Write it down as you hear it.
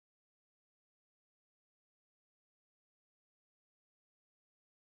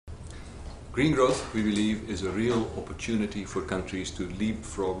Green growth, we believe, is a real opportunity for countries to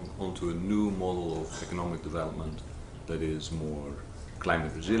leapfrog onto a new model of economic development that is more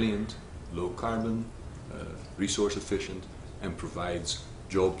climate resilient, low carbon, resource efficient, and provides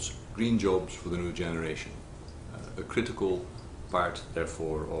jobs, green jobs for the new generation. A critical part,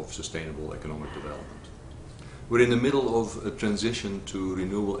 therefore, of sustainable economic development. We're in the middle of a transition to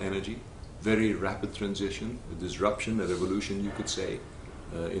renewable energy, very rapid transition, a disruption, a revolution you could say.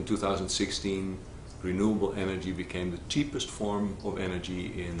 In 2016, renewable energy became the cheapest form of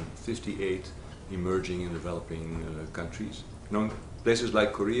energy in 58 emerging and developing countries. Now, in places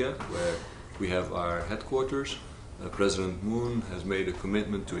like Korea, where we have our headquarters, President Moon has made a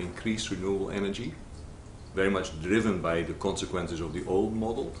commitment to increase renewable energy, very much driven by the consequences of the old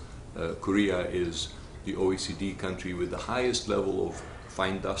model. Korea is the OECD country with the highest level of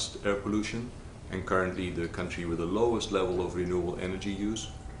fine dust air pollution, and currently the country with the lowest level of renewable energy use.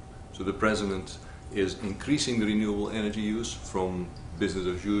 So the President is increasing the renewable energy use from business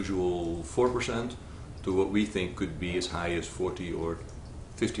as usual 4% to what we think could be as high as 40 or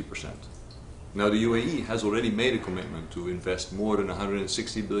 50%. Now the UAE has already made a commitment to invest more than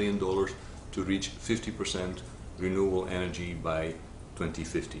 $160 billion to reach 50% renewable energy by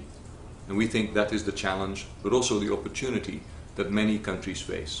 2050. And we think that is the challenge, but also the opportunity that many countries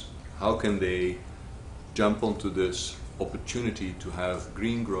face. How can they jump onto this opportunity to have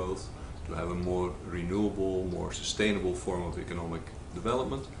green growth, to have a more renewable, more sustainable form of economic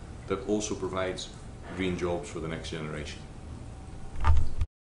development that also provides green jobs for the next generation?